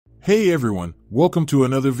Hey everyone, welcome to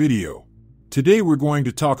another video. Today we're going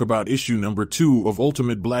to talk about issue number 2 of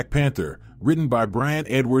Ultimate Black Panther, written by Brian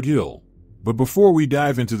Edward Hill. But before we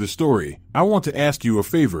dive into the story, I want to ask you a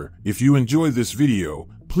favor. If you enjoy this video,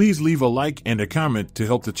 please leave a like and a comment to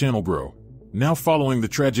help the channel grow. Now, following the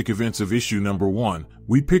tragic events of issue number 1,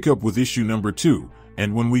 we pick up with issue number 2,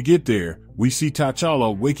 and when we get there, we see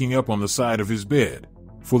T'Challa waking up on the side of his bed.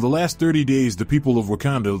 For the last 30 days, the people of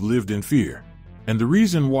Wakanda lived in fear. And the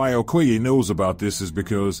reason why Okoye knows about this is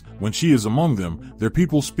because, when she is among them, their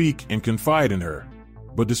people speak and confide in her.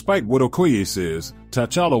 But despite what Okoye says,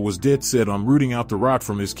 T'Challa was dead set on rooting out the rot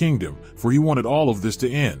from his kingdom, for he wanted all of this to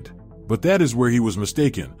end. But that is where he was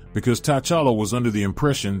mistaken, because T'Challa was under the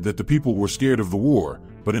impression that the people were scared of the war,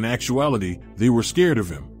 but in actuality, they were scared of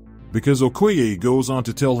him. Because Okoye goes on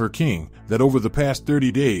to tell her king that over the past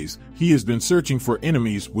 30 days, he has been searching for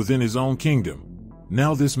enemies within his own kingdom.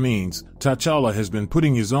 Now this means T'Challa has been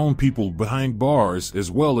putting his own people behind bars as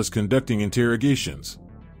well as conducting interrogations.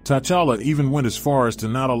 T'Challa even went as far as to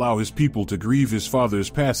not allow his people to grieve his father's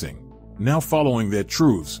passing. Now, following that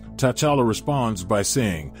truths, T'Challa responds by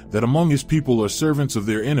saying that among his people are servants of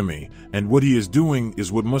their enemy, and what he is doing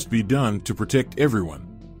is what must be done to protect everyone.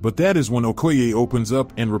 But that is when Okoye opens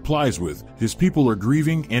up and replies with, his people are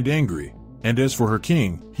grieving and angry. And as for her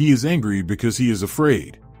king, he is angry because he is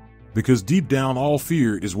afraid. Because deep down all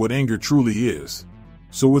fear is what anger truly is.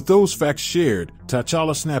 So with those facts shared,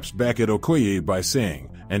 T'Challa snaps back at Okoye by saying,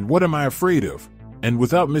 and what am I afraid of? And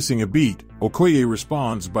without missing a beat, Okoye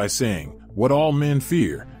responds by saying, what all men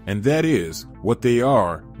fear, and that is, what they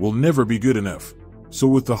are, will never be good enough. So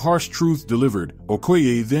with the harsh truth delivered,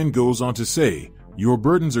 Okoye then goes on to say, your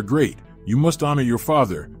burdens are great, you must honor your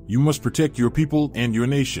father, you must protect your people and your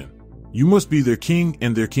nation. You must be their king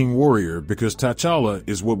and their king warrior because T'Challa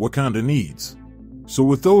is what Wakanda needs. So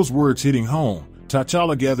with those words hitting home,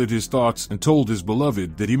 T'Challa gathered his thoughts and told his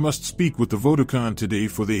beloved that he must speak with the Wakanda today,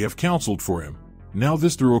 for they have counseled for him. Now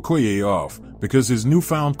this threw Okoye off, because his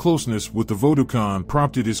newfound closeness with the Wakanda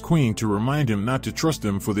prompted his queen to remind him not to trust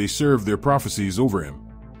them, for they served their prophecies over him.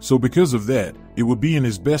 So because of that, it would be in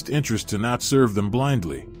his best interest to not serve them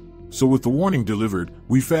blindly. So with the warning delivered,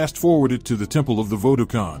 we fast forwarded to the temple of the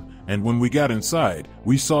Wakanda, and when we got inside,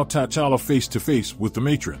 we saw T'Challa face to face with the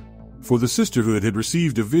matron. For the sisterhood had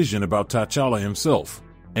received a vision about T'Challa himself.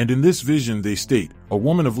 And in this vision they state, a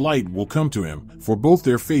woman of light will come to him, for both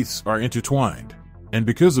their faiths are intertwined. And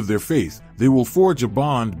because of their faith, they will forge a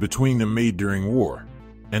bond between them made during war.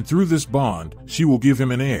 And through this bond, she will give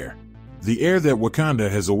him an heir. The heir that Wakanda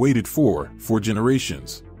has awaited for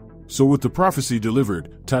generations. So with the prophecy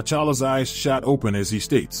delivered, T'Challa's eyes shot open as he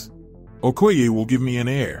states, Okoye will give me an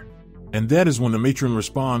heir. And that is when the matron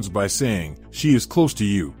responds by saying, she is close to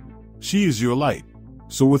you. She is your light.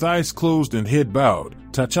 So with eyes closed and head bowed,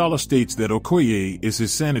 T'Challa states that Okoye is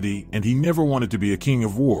his sanity and he never wanted to be a king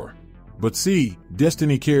of war. But see,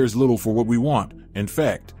 destiny cares little for what we want. In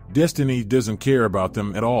fact, destiny doesn't care about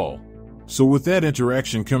them at all. So with that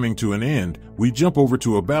interaction coming to an end, we jump over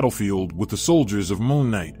to a battlefield with the soldiers of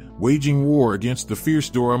Moon Knight, waging war against the fierce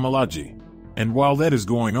Dora Milaje. And while that is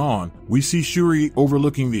going on, we see Shuri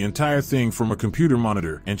overlooking the entire thing from a computer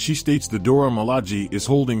monitor, and she states the Dora Milaje is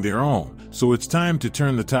holding their own, so it's time to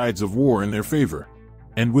turn the tides of war in their favor.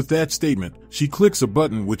 And with that statement, she clicks a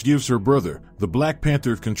button which gives her brother, the Black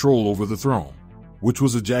Panther, control over the throne, which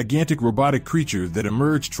was a gigantic robotic creature that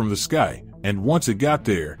emerged from the sky, and once it got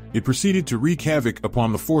there, it proceeded to wreak havoc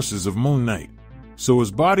upon the forces of Moon Knight. So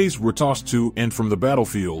as bodies were tossed to and from the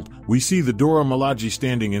battlefield, we see the Dora Milaje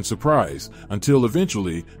standing in surprise, until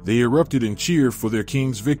eventually they erupted in cheer for their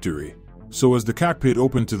king's victory. So as the cockpit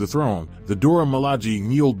opened to the throne, the Dora Milaje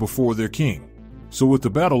kneeled before their king. So with the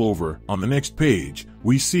battle over, on the next page,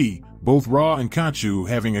 we see both Ra and Khonshu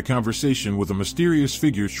having a conversation with a mysterious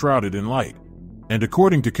figure shrouded in light. And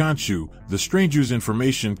according to Khonshu, the stranger's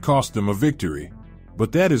information cost them a victory.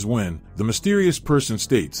 But that is when the mysterious person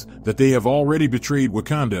states that they have already betrayed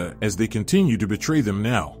Wakanda, as they continue to betray them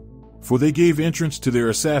now. For they gave entrance to their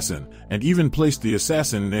assassin, and even placed the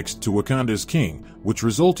assassin next to Wakanda's king, which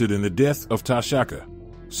resulted in the death of T'Challa.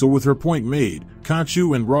 So with her point made,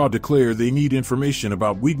 Khonshu and Ra declare they need information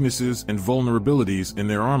about weaknesses and vulnerabilities in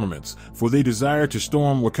their armaments, for they desire to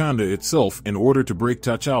storm Wakanda itself in order to break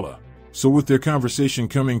T'Challa. So with their conversation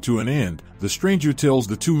coming to an end, the stranger tells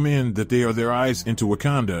the two men that they are their eyes into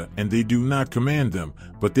Wakanda and they do not command them,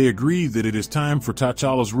 but they agree that it is time for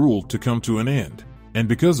T'Challa's rule to come to an end. And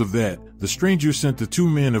because of that, the stranger sent the two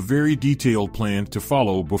men a very detailed plan to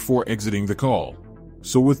follow before exiting the call.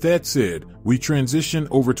 So with that said, we transition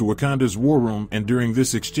over to Wakanda's war room, and during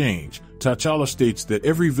this exchange, T'Challa states that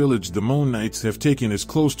every village the Moon Knights have taken is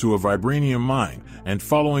close to a vibranium mine, and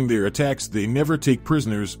following their attacks they never take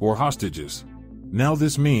prisoners or hostages. Now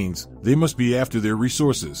this means they must be after their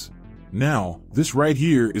resources. Now, this right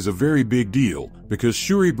here is a very big deal, because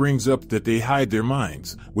Shuri brings up that they hide their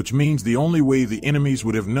mines, which means the only way the enemies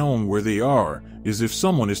would have known where they are is if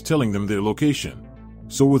someone is telling them their location.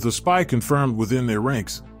 So with a spy confirmed within their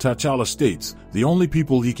ranks, T'Challa states the only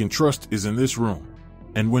people he can trust is in this room.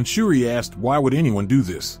 And when Shuri asked why would anyone do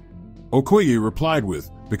this, Okoye replied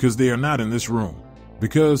with, because they are not in this room.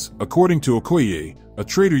 Because, according to Okoye, a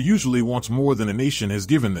traitor usually wants more than a nation has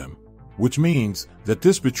given them, which means that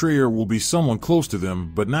this betrayer will be someone close to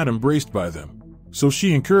them but not embraced by them. So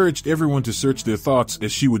she encouraged everyone to search their thoughts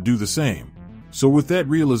as she would do the same. So with that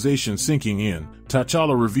realization sinking in,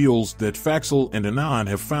 T'Challa reveals that Faxal and Anan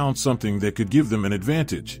have found something that could give them an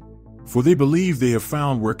advantage. For they believe they have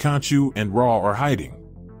found where Khonshu and Ra are hiding.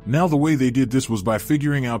 Now the way they did this was by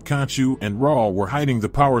figuring out Khonshu and Ra were hiding the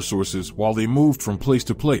power sources while they moved from place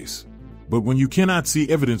to place. But when you cannot see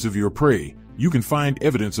evidence of your prey, you can find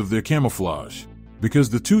evidence of their camouflage. Because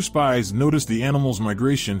the two spies noticed the animal's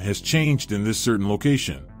migration has changed in this certain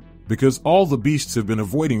location. Because all the beasts have been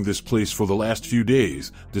avoiding this place for the last few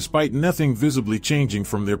days, despite nothing visibly changing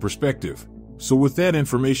from their perspective. So with that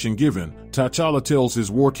information given, T'Challa tells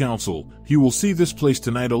his war council he will see this place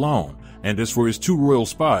tonight alone, and as for his two royal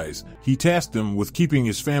spies, he tasked them with keeping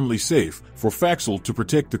his family safe, for Faxal to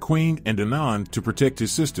protect the queen and Anan to protect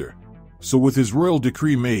his sister. So with his royal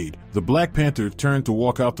decree made, the Black Panther turned to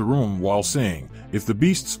walk out the room while saying, if the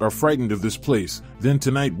beasts are frightened of this place, then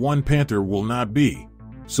tonight one panther will not be.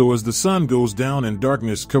 So as the sun goes down and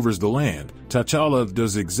darkness covers the land, T'Challa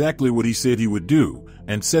does exactly what he said he would do,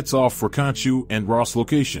 and sets off for Khonshu and Ra's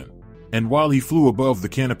location. And while he flew above the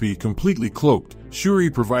canopy completely cloaked, Shuri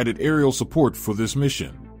provided aerial support for this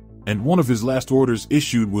mission. And one of his last orders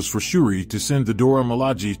issued was for Shuri to send the Dora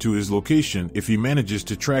Milaje to his location if he manages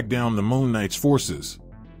to track down the Moon Knight's forces.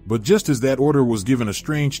 But just as that order was given, a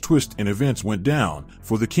strange twist in events went down,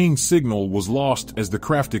 for the king's signal was lost as the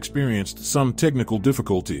craft experienced some technical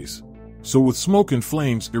difficulties. So with smoke and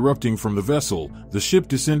flames erupting from the vessel, the ship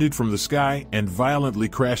descended from the sky and violently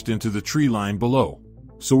crashed into the tree line below.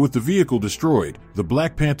 So with the vehicle destroyed, the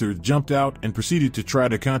Black Panther jumped out and proceeded to try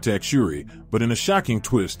to contact Shuri, but in a shocking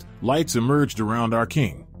twist, lights emerged around our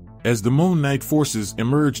king, as the Moon Knight forces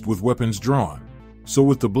emerged with weapons drawn. So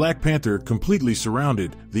with the Black Panther completely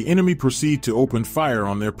surrounded, the enemy proceed to open fire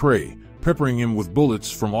on their prey, peppering him with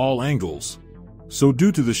bullets from all angles. So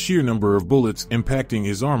due to the sheer number of bullets impacting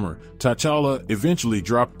his armor, T'Challa eventually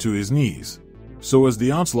dropped to his knees. So as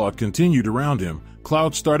the onslaught continued around him,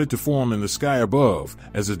 clouds started to form in the sky above,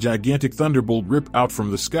 as a gigantic thunderbolt ripped out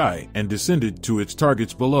from the sky and descended to its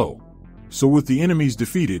targets below. So with the enemies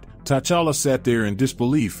defeated, T'Challa sat there in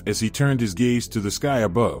disbelief as he turned his gaze to the sky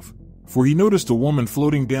above. For he noticed a woman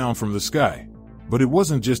floating down from the sky. But it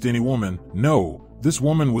wasn't just any woman, no, this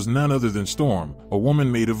woman was none other than Storm, a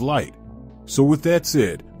woman made of light. So with that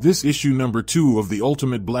said, this issue number 2 of the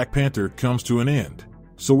Ultimate Black Panther comes to an end.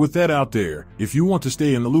 So with that out there, if you want to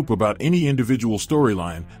stay in the loop about any individual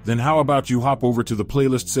storyline, then how about you hop over to the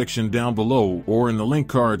playlist section down below or in the link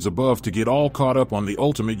cards above to get all caught up on the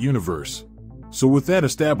Ultimate Universe. So with that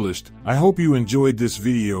established, I hope you enjoyed this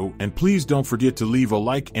video, and please don't forget to leave a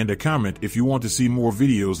like and a comment if you want to see more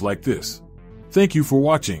videos like this. Thank you for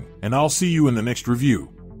watching, and I'll see you in the next review.